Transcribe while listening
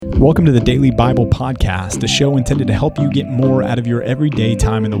Welcome to the Daily Bible Podcast, a show intended to help you get more out of your everyday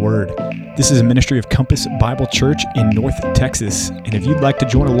time in the Word. This is a ministry of Compass Bible Church in North Texas, and if you'd like to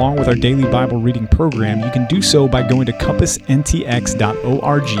join along with our daily Bible reading program, you can do so by going to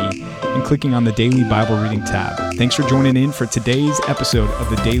compassntx.org and clicking on the Daily Bible Reading tab. Thanks for joining in for today's episode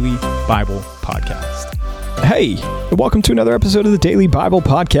of the Daily Bible Podcast. Hey, welcome to another episode of the Daily Bible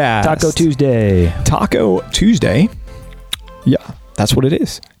Podcast. Taco Tuesday. Taco Tuesday? Yeah. That's what it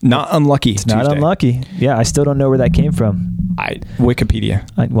is. Not unlucky. It's not unlucky. Yeah, I still don't know where that came from. Wikipedia.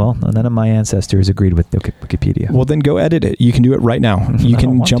 Well, none of my ancestors agreed with Wikipedia. Well, then go edit it. You can do it right now. You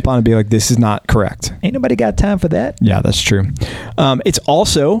can jump on and be like, this is not correct. Ain't nobody got time for that. Yeah, that's true. It's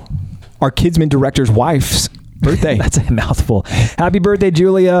also our Kidsman director's wife's birthday. That's a mouthful. Happy birthday,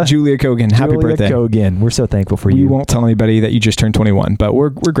 Julia. Julia Kogan. Happy birthday. Kogan. We're so thankful for you. We won't tell anybody that you just turned 21, but we're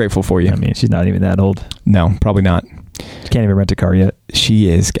grateful for you. I mean, she's not even that old. No, probably not. She can't even rent a car yet. She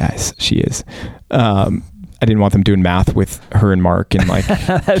is, guys. She is. I didn't want them doing math with her and Mark and like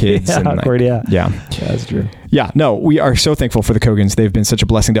kids. And awkward, yeah. That's true. Yeah, no, we are so thankful for the Kogans. They've been such a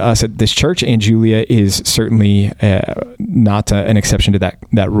blessing to us at this church, and Julia is certainly not an exception to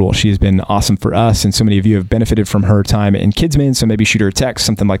that rule. She has been awesome for us, and so many of you have benefited from her time in Kidsman, so maybe shoot her a text,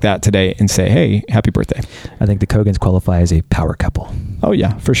 something like that today, and say, hey, happy birthday. I think the Kogans qualify as a power couple. Oh,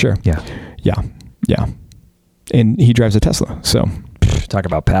 yeah, for sure. Yeah. And he drives a Tesla, so. Talk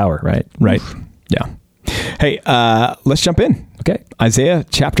about power, right? Right, yeah. Hey, let's jump in. Okay. Isaiah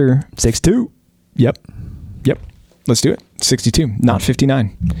chapter 62. Yep. Let's do it. 62, not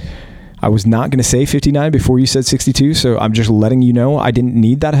 59. I was not going to say 59 before you said 62, so I'm just letting you know I didn't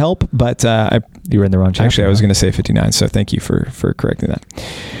need that help, but you were in the wrong chapter. Actually, I was going to say 59, so thank you for correcting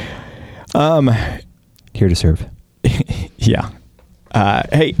that. Here to serve. Yeah.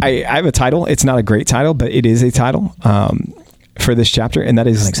 Hey, I have a title. It's not a great title, but it is a title for this chapter, and that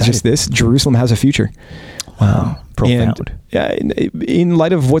is just this: Jerusalem has a future. Wow, profound. And, in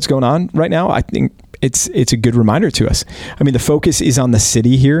light of what's going on right now, I think it's a good reminder to us. I mean, the focus is on the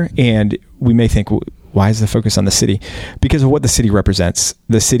city here, and we may think, why is the focus on the city? Because of what the city represents.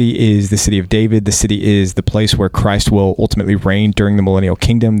 The city is the city of David. The city is the place where Christ will ultimately reign during the millennial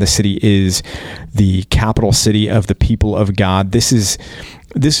kingdom. The city is the capital city of the people of God. This is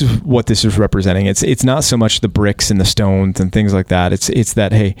what this is representing. It's not so much the bricks and the stones and things like that. It's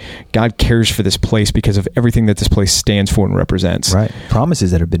that, hey, God cares for this place because of everything that this place stands for and represents. Right.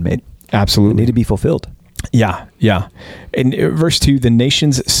 Promises that have been made. Absolutely. They need to be fulfilled. Yeah. In verse 2, the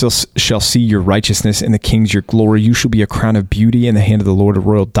nations shall see your righteousness and the kings your glory. You shall be a crown of beauty in the hand of the Lord, a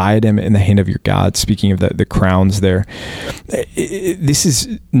royal diadem in the hand of your God. Speaking of the crowns there, this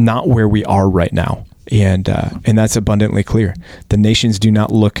is not where we are right now. And that's abundantly clear. The nations do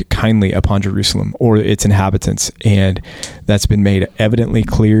not look kindly upon Jerusalem or its inhabitants, and that's been made evidently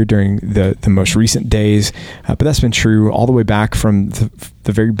clear during the most recent days. But that's been true all the way back from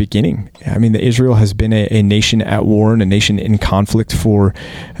the very beginning. I mean, Israel has been a nation at war and a nation in conflict for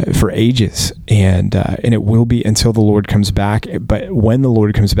ages, and it will be until the Lord comes back. But when the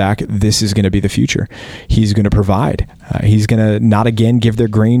Lord comes back, this is going to be the future. He's going to provide. He's going to not again give their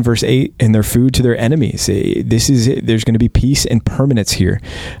grain, verse 8, and their food to their enemies. There's going to be peace and permanence here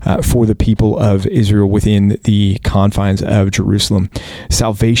for the people of Israel within the confines of Jerusalem.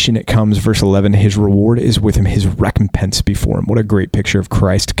 Salvation, it comes, verse 11, his reward is with him, his recompense before him. What a great picture of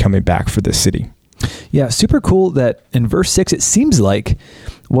Christ coming back for this city. Yeah, super cool that in verse 6, it seems like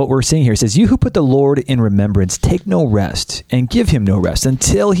what we're seeing here says, you who put the Lord in remembrance, take no rest and give him no rest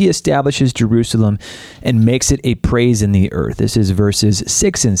until he establishes Jerusalem and makes it a praise in the earth. This is verses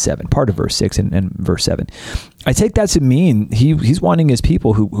 6 and 7, part of verse 6 and verse 7. I take that to mean he's wanting his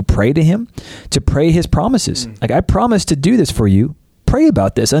people who pray to him to pray his promises. Like, I promise to do this for you. Pray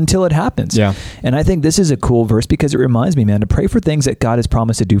about this until it happens. Yeah. And I think this is a cool verse because it reminds me, man, to pray for things that God has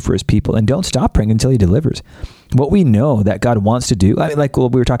promised to do for his people, and don't stop praying until he delivers. What we know that God wants to do, I mean, like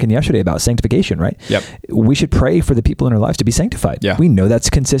what we were talking yesterday about sanctification, right? Yep. We should pray for the people in our lives to be sanctified. Yeah. We know that's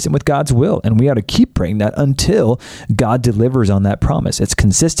consistent with God's will, and we ought to keep praying that until God delivers on that promise. It's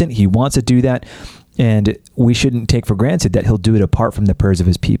consistent. He wants to do that. And we shouldn't take for granted that he'll do it apart from the prayers of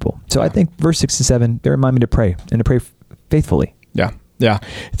his people. So I think verse 6 and 7, they remind me to pray and to pray faithfully. Yeah.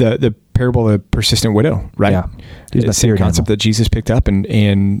 The parable of the persistent widow, right? Yeah. It's the same concept that Jesus picked up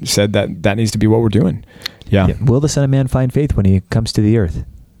and said that needs to be what we're doing. Yeah. Will the Son of Man find faith when he comes to the earth?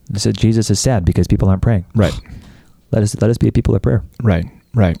 And so Jesus is sad because people aren't praying. Right. Let us be a people of prayer. Right.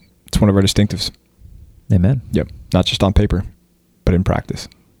 It's one of our distinctives. Amen. Yep. Not just on paper, but in practice.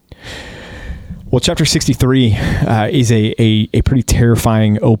 Well, chapter 63 is a pretty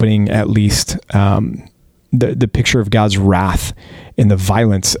terrifying opening, at least. the picture of God's wrath and the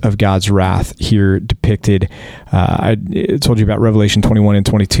violence of God's wrath here depicted. I told you about Revelation 21 and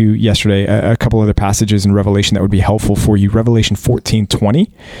 22 yesterday. A couple other passages in Revelation that would be helpful for you. Revelation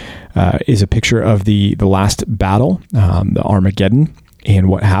 14:20 is a picture of the last battle, the Armageddon, and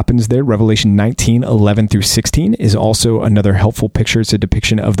what happens there. Revelation 19:11 through 16 is also another helpful picture. It's a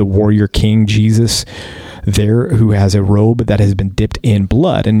depiction of the warrior king Jesus there, who has a robe that has been dipped in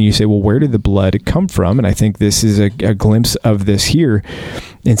blood. And you say, well, where did the blood come from? And I think this is a glimpse of this here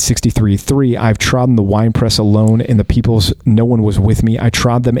in 63:3. I've trodden the winepress alone, and the peoples, no one was with me. I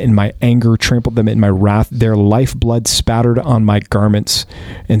trod them in my anger, trampled them in my wrath. Their lifeblood spattered on my garments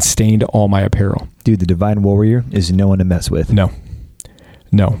and stained all my apparel. Dude, the divine warrior is no one to mess with.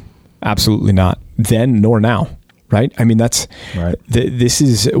 No, absolutely not. Then nor now, right? I mean, that's right. This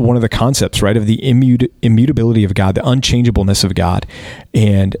is one of the concepts, right, of the immutability of God, the unchangeableness of God.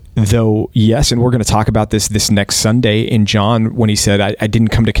 And though, yes, and we're going to talk about this next Sunday in John, when he said, I didn't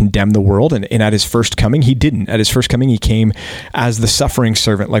come to condemn the world. And at his first coming, he didn't. At his first coming, he came as the suffering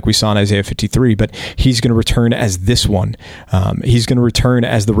servant, like we saw in Isaiah 53, but he's going to return as this one. He's going to return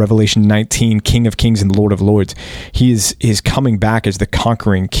as the Revelation 19 King of Kings and Lord of Lords. He is coming back as the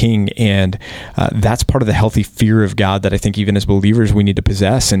conquering king. And that's part of the healthy fear of God that I think even as believers, we need to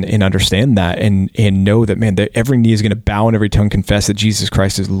possess and understand that and know that, man, that every knee is going to bow and every tongue confess that Jesus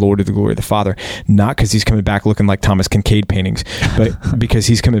Christ is Lord of the glory of the Father, not because he's coming back looking like Thomas Kincaid paintings, but because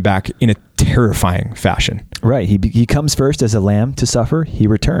he's coming back in a terrifying fashion. Right. He comes first as a lamb to suffer. He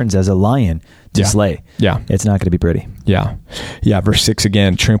returns as a lion to slay. Yeah. It's not going to be pretty. Yeah. Verse 6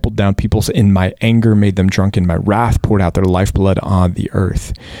 again, trampled down peoples in my anger, made them drunk in my wrath, poured out their lifeblood on the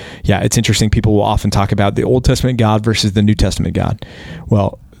earth. Yeah. It's interesting. People will often talk about the Old Testament God versus the New Testament God.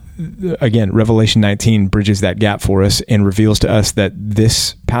 Well, again, Revelation 19 bridges that gap for us and reveals to us that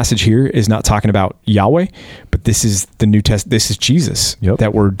this passage here is not talking about Yahweh, but this is the New Testament. This is Jesus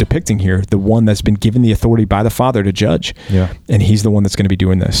that we're depicting here, the one that's been given the authority by the Father to judge. Yeah. And he's the one that's going to be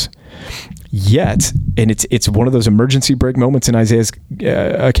doing this. Yet, and it's one of those emergency brake moments in Isaiah's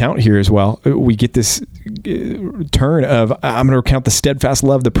account here as well. We get this turn of, I'm going to recount the steadfast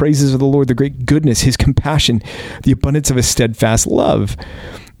love, the praises of the Lord, the great goodness, his compassion, the abundance of his steadfast love.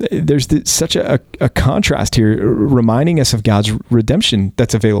 There's such a contrast here, reminding us of God's redemption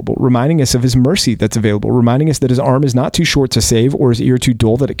that's available, reminding us of his mercy that's available, reminding us that his arm is not too short to save or his ear too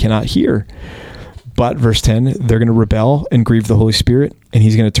dull that it cannot hear. But verse 10, they're going to rebel and grieve the Holy Spirit, and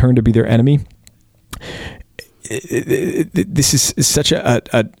he's going to turn to be their enemy. This is such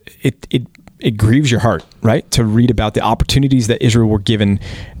it grieves your heart, right? To read about the opportunities that Israel were given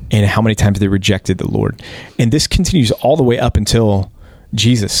and how many times they rejected the Lord. And this continues all the way up until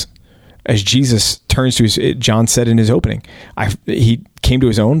Jesus. As Jesus turns to John said in his opening, he came to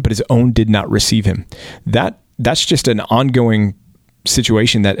his own, but his own did not receive him. That's just an ongoing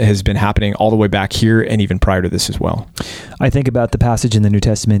situation that has been happening all the way back here and even prior to this as well. I think about the passage in the New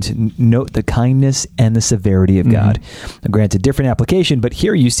Testament, note the kindness and the severity of God. Granted, different application, but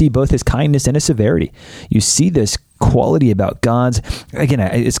here you see both his kindness and his severity. You see this quality about God's, again,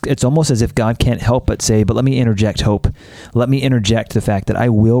 it's almost as if God can't help but say, but let me interject hope. Let me interject the fact that I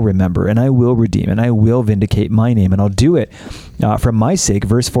will remember and I will redeem and I will vindicate my name, and I'll do it for my sake.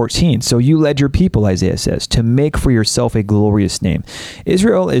 Verse 14, so you led your people, Isaiah says, to make for yourself a glorious name.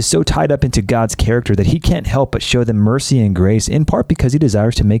 Israel is so tied up into God's character that he can't help but show them mercy and grace, in part because he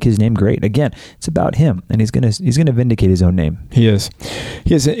desires to make his name great. Again, it's about him, and he's going to vindicate his own name. He is.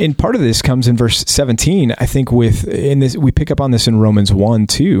 And part of this comes in verse 17, I think, in this, we pick up on this in Romans 1,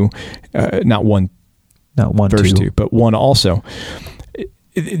 2, not 1 verse 2, but 1 also.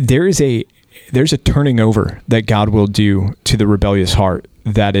 There's a turning over that God will do to the rebellious heart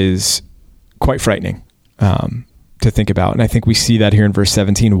that is quite frightening to think about. And I think we see that here in verse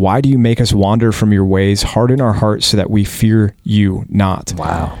 17. Why do you make us wander from your ways? Harden our hearts so that we fear you not.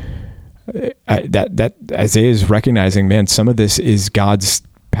 Wow. That Isaiah is recognizing, man, some of this is God's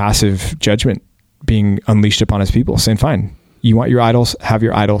passive judgment being unleashed upon his people, saying, fine, you want your idols, have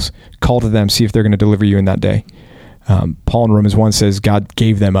your idols, call to them, see if they're going to deliver you in that day. Paul in Romans 1 says God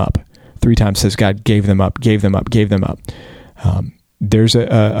gave them up. 3 times says God gave them up, gave them up, gave them up. There's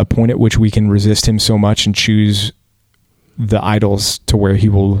a point at which we can resist him so much and choose the idols to where he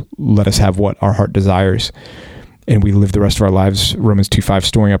will let us have what our heart desires. And we live the rest of our lives, Romans 2:5,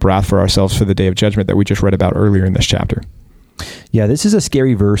 storing up wrath for ourselves for the day of judgment that we just read about earlier in this chapter. Yeah, this is a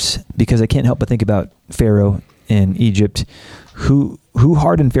scary verse because I can't help but think about Pharaoh in Egypt. Who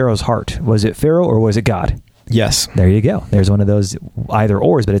hardened Pharaoh's heart? Was it Pharaoh or was it God? Yes. There you go. There's one of those either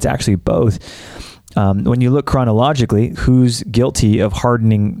ors, but it's actually both. When you look chronologically, who's guilty of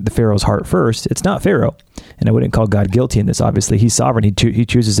hardening the Pharaoh's heart first? It's not Pharaoh. And I wouldn't call God guilty in this, obviously. He's sovereign. He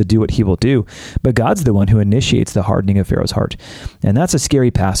chooses to do what he will do. But God's the one who initiates the hardening of Pharaoh's heart. And that's a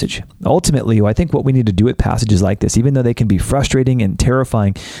scary passage. Ultimately, I think what we need to do with passages like this, even though they can be frustrating and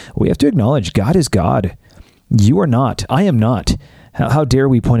terrifying, we have to acknowledge God is God. You are not. I am not. How dare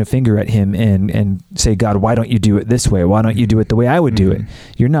we point a finger at him and say, God, why don't you do it this way? Why don't you do it the way I would do it?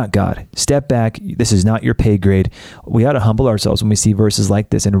 You're not God. Step back. This is not your pay grade. We ought to humble ourselves when we see verses like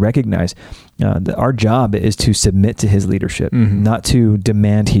this and recognize that our job is to submit to his leadership, not to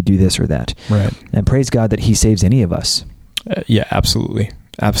demand he do this or that. Right. And praise God that he saves any of us. Yeah, absolutely.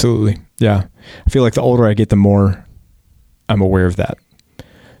 Absolutely. Yeah. I feel like the older I get, the more I'm aware of that.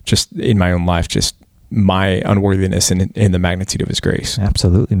 Just in my own life, just my unworthiness and the magnitude of his grace.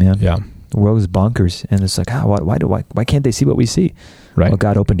 Absolutely, man. Yeah. The world is bonkers. And it's like, why can't they see what we see? Right. Well,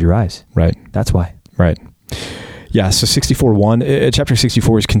 God opened your eyes. Right. That's why. Right. Yeah. So 64:1, chapter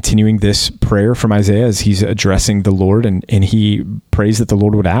 64 is continuing this prayer from Isaiah as he's addressing the Lord, and he prays that the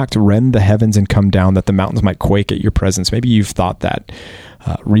Lord would act, rend the heavens and come down, that the mountains might quake at your presence. Maybe you've thought that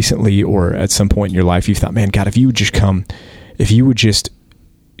recently, or at some point in your life, you've thought, man, God, if you would just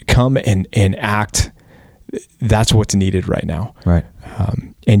come and act, that's what's needed right now. Right.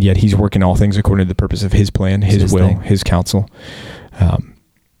 And yet he's working all things according to the purpose of his plan, his will, his counsel.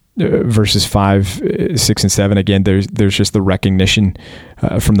 Verses 5, 6, and 7, again, there's just the recognition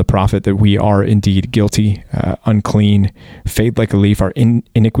from the prophet that we are indeed guilty, unclean, fade like a leaf, our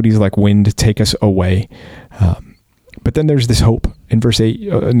iniquities like wind take us away. But then there's this hope in verse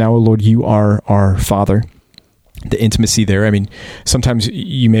 8, now, O Lord, you are our Father. The intimacy there. I mean, sometimes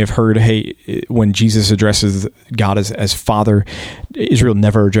you may have heard, hey, when Jesus addresses God as Father, Israel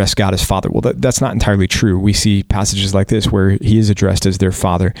never addressed God as Father. Well, that's not entirely true. We see passages like this where he is addressed as their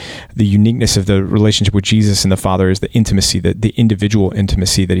Father. The uniqueness of the relationship with Jesus and the Father is the intimacy, the individual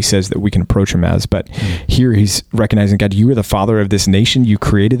intimacy that he says that we can approach him as. But here he's recognizing, God, you are the Father of this nation. You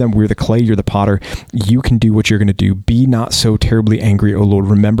created them. We're the clay. You're the potter. You can do what you're going to do. Be not so terribly angry, O Lord.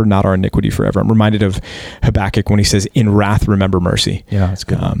 Remember not our iniquity forever. I'm reminded of Habakkuk when he says, in wrath, remember mercy. Yeah, that's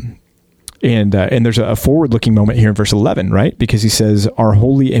good. And there's a forward-looking moment here in verse 11, right? Because he says, our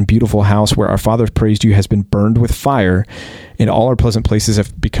holy and beautiful house where our fathers praised you has been burned with fire, and all our pleasant places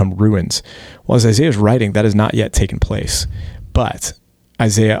have become ruins. Well, as Isaiah is writing, that has not yet taken place. But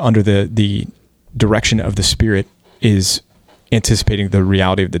Isaiah, under the direction of the Spirit, is anticipating the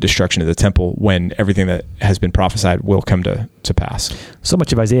reality of the destruction of the temple when everything that has been prophesied will come to pass. So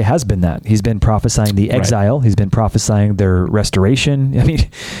much of Isaiah has been that. He's been prophesying the exile. Right. He's been prophesying their restoration. I mean,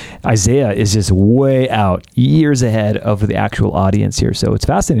 Isaiah is just way out, years ahead of the actual audience here. So it's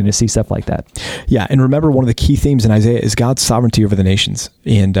fascinating to see stuff like that. Yeah, and remember, one of the key themes in Isaiah is God's sovereignty over the nations,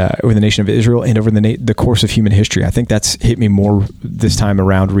 and over the nation of Israel, and over the course of human history. I think that's hit me more this time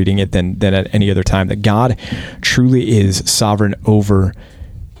around reading it than at any other time, that God truly is sovereign over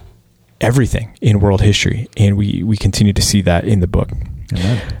everything in world history, and we continue to see that in the book.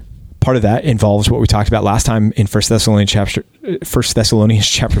 Amen. Part of that involves what we talked about last time in 1 Thessalonians chapter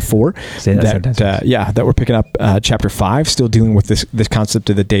 4. That we're picking up chapter 5, still dealing with this concept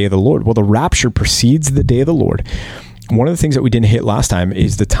of the day of the Lord. Well, the rapture precedes the day of the Lord. One of the things that we didn't hit last time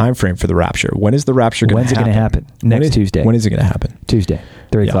is the time frame for the rapture. When is the rapture going to happen? When's it going to happen? Next Tuesday. When is it going to happen? Tuesday,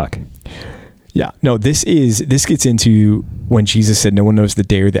 3 o'clock. Yeah, no, this gets into when Jesus said no one knows the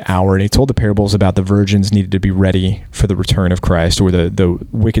day or the hour, and he told the parables about the virgins needed to be ready for the return of Christ, or the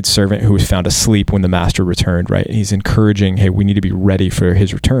wicked servant who was found asleep when the master returned, right? And he's encouraging, hey, we need to be ready for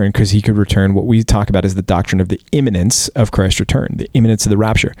his return, because he could return. What we talk about is the doctrine of the imminence of Christ's return, the imminence of the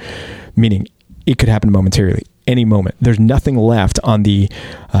rapture, meaning it could happen momentarily, any moment. There's nothing left on the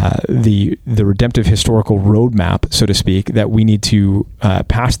redemptive historical roadmap, so to speak, that we need to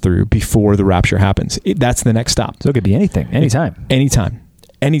pass through before the rapture happens. That's the next stop. So it could be anything, anytime. Anytime.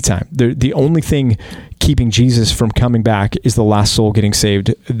 The only thing keeping Jesus from coming back is the last soul getting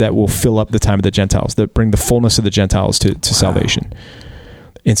saved that will fill up the time of the Gentiles, that bring the fullness of the Gentiles to salvation.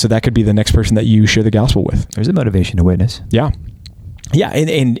 And so that could be the next person that you share the gospel with. There's a motivation to witness. Yeah. Yeah,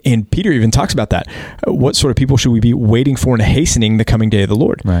 and Peter even talks about that. What sort of people should we be waiting for and hastening the coming day of the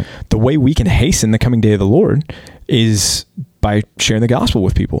Lord? Right. The way we can hasten the coming day of the Lord is by sharing the gospel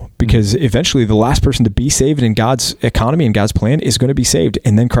with people, because eventually the last person to be saved in God's economy and God's plan is going to be saved,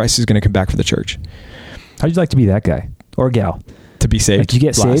 and then Christ is going to come back for the church. How'd you like to be that guy or gal? To be saved. Like you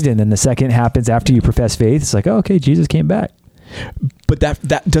get saved, and then the second happens after you profess faith. It's like, oh, okay, Jesus came back. But that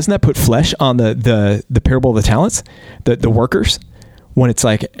doesn't that put flesh on the parable of the talents, the workers? When it's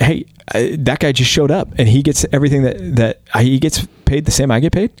like, hey, that guy just showed up and he gets everything that he gets paid the same I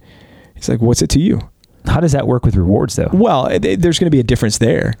get paid. He's like, what's it to you? How does that work with rewards, though? Well, there's going to be a difference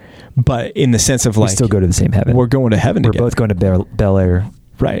there, but in the sense of like, we still go to the same heaven. We're going to heaven together. We're both going to Bel Air.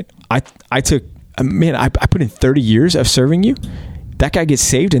 Right. I took, man, I put in 30 years of serving you. That guy gets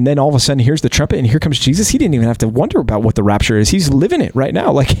saved, and then all of a sudden here's the trumpet, and here comes Jesus. He didn't even have to wonder about what the rapture is. He's living it right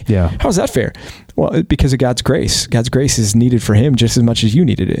now. Like, how's that fair? Well, because of God's grace. God's grace is needed for him just as much as you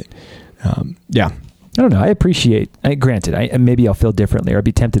needed it. I don't know. I appreciate. Granted, maybe I'll feel differently, or I'd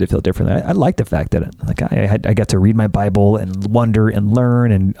be tempted to feel differently. I like the fact that I got to read my Bible and wonder and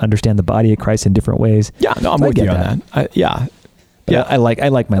learn and understand the body of Christ in different ways. Yeah, no, I'm with you on that. But I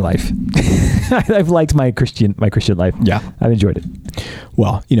like my life. I've liked my Christian life. Yeah, I've enjoyed it.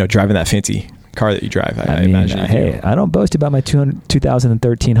 Well, driving that fancy car that you drive, I imagine. Hey, I don't boast about my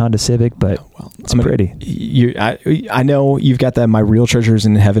 2013 Honda Civic, but it's pretty. I know you've got that "My Real Treasures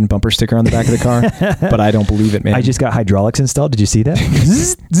in Heaven" bumper sticker on the back of the car, but I don't believe it, man. I just got hydraulics installed. Did you see that?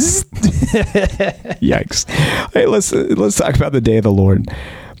 Yikes! Hey, let's talk about the day of the Lord.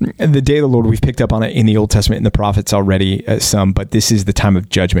 And the day of the Lord, we've picked up on it in the Old Testament and the prophets already, some, but this is the time of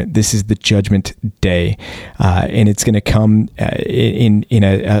judgment. This is the judgment day. And it's going to come in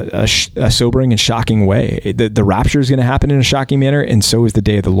a sobering and shocking way. The rapture is going to happen in a shocking manner, and so is the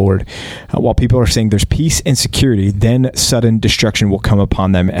day of the Lord. While people are saying there's peace and security, then sudden destruction will come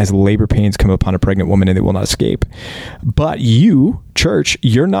upon them as labor pains come upon a pregnant woman, and they will not escape. But you, church,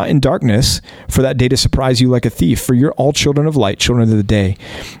 you're not in darkness for that day to surprise you like a thief, for you're all children of light, children of the day.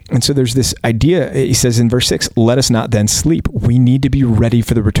 And so there's this idea, he says in verse 6, let us not then sleep. We need to be ready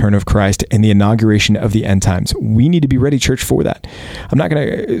for the return of Christ and the inauguration of the end times. We need to be ready, church, for that. I'm not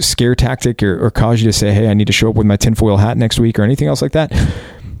going to scare tactic or cause you to say, hey, I need to show up with my tinfoil hat next week or anything else like that.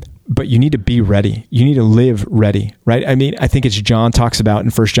 But you need to be ready. You need to live ready, right? I mean, I think it's John talks about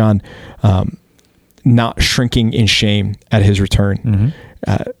in 1 John, not shrinking in shame at his return. Mm-hmm.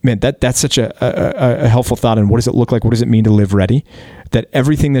 Man, that's such a helpful thought. And what does it look like? What does it mean to live ready? That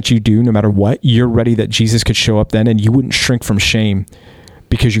everything that you do, no matter what, you're ready that Jesus could show up then, and you wouldn't shrink from shame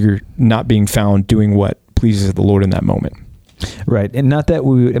because you're not being found doing what pleases the Lord in that moment. Right. And not that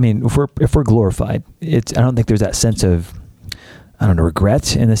if we're glorified, I don't think there's that sense of,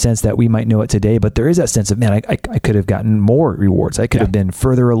 regret in the sense that we might know it today, but there is that sense of, man, I could have gotten more rewards. I could have been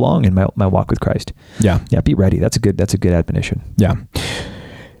further along in my walk with Christ. Yeah. Be ready. That's a good admonition. Yeah.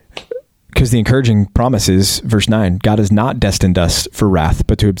 Because the encouraging promise is, verse 9, God has not destined us for wrath,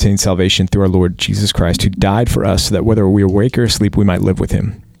 but to obtain salvation through our Lord Jesus Christ, who died for us, so that whether we awake or asleep, we might live with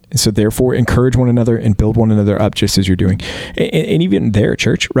him. And so therefore, encourage one another and build one another up just as you're doing. And even there,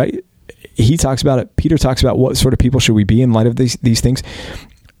 church, right? He talks about it. Peter talks about what sort of people should we be in light of these things.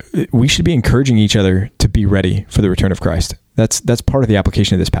 We should be encouraging each other to be ready for the return of Christ. That's part of the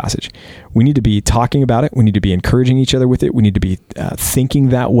application of this passage. We need to be talking about it. We need to be encouraging each other with it. We need to be thinking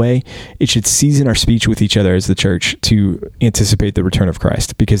that way. It should season our speech with each other as the church to anticipate the return of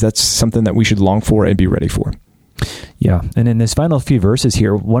Christ, because that's something that we should long for and be ready for. Yeah. And in this final few verses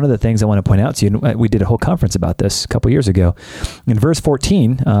here, one of the things I want to point out to you, and we did a whole conference about this a couple years ago. In verse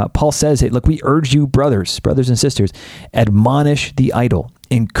 14, Paul says, hey, look, we urge you, brothers and sisters, admonish the idle,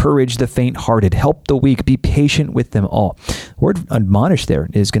 encourage the faint-hearted, help the weak, be patient with them all. The word admonish there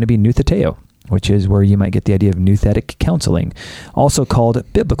is going to be noutheteo, which is where you might get the idea of nouthetic counseling, also called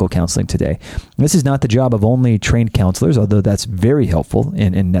biblical counseling today. This is not the job of only trained counselors, although that's very helpful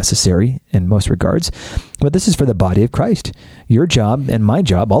and necessary in most regards. But this is for the body of Christ. Your job and my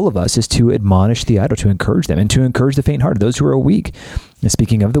job, all of us, is to admonish the idle, to encourage them, and to encourage the faint-hearted, those who are weak. And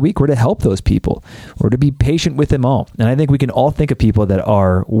speaking of the weak, we're to help those people. We're to be patient with them all. And I think we can all think of people that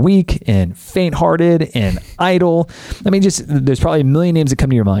are weak and faint-hearted and idle. There's probably a million names that come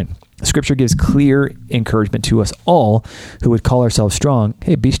to your mind. Scripture gives clear encouragement to us all who would call ourselves strong.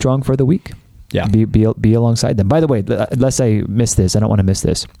 Hey, be strong for the weak. Yeah. Be alongside them. By the way, unless I miss this, I don't want to miss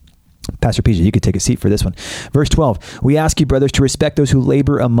this. Pastor PJ, you could take a seat for this one. Verse 12, we ask you, brothers, to respect those who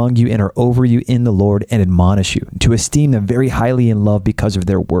labor among you and are over you in the Lord and admonish you, to esteem them very highly in love because of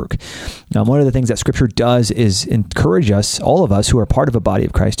their work. Now, one of the things that Scripture does is encourage us, all of us who are part of a body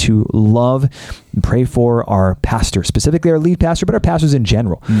of Christ, to love and pray for our pastor, specifically our lead pastor, but our pastors in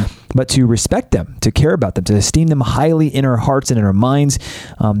general, but to respect them, to care about them, to esteem them highly in our hearts and in our minds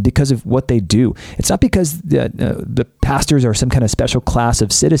because of what they do. It's not because the pastors are some kind of special class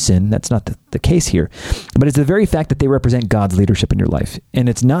of citizen. That's not the case here. But it's the very fact that they represent God's leadership in your life. And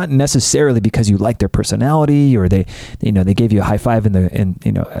it's not necessarily because you like their personality or they gave you a high five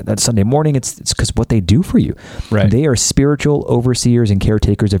that Sunday morning. It's because what they do for you. Right. They are spiritual overseers and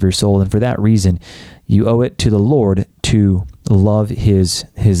caretakers of your soul. And for that reason, you owe it to the Lord to love his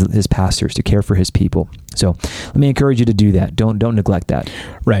pastors, to care for his people. So let me encourage you to do that. Don't neglect that.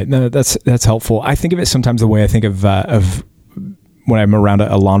 Right. No, that's helpful. I think of it sometimes the way I think of when I'm around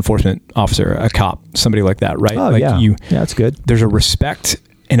a law enforcement officer, a cop, somebody like that, right? Oh, like yeah, that's good. There's a respect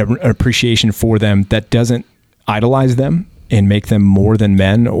and an appreciation for them that doesn't idolize them and make them more than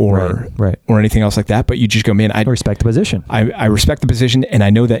men or anything else like that. But you just go, man, I respect the position. I respect the position, and I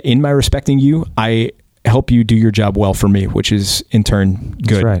know that in my respecting you, I help you do your job well for me, which is in turn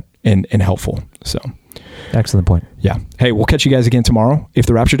good and helpful. So excellent point. Yeah. Hey, we'll catch you guys again tomorrow if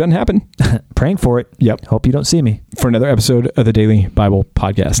the rapture doesn't happen. Praying for it. Yep. Hope you don't see me. For another episode of the Daily Bible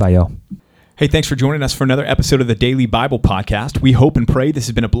Podcast. Bye, y'all. Hey, thanks for joining us for another episode of the Daily Bible Podcast. We hope and pray this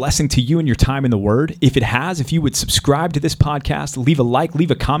has been a blessing to you and your time in the Word. If it has, if you would subscribe to this podcast, leave a like,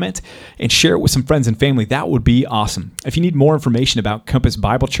 leave a comment, and share it with some friends and family, that would be awesome. If you need more information about Compass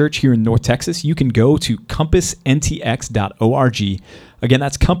Bible Church here in North Texas, you can go to compassntx.org. Again,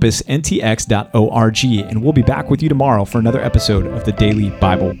 that's compassntx.org, and we'll be back with you tomorrow for another episode of the Daily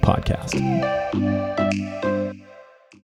Bible Podcast.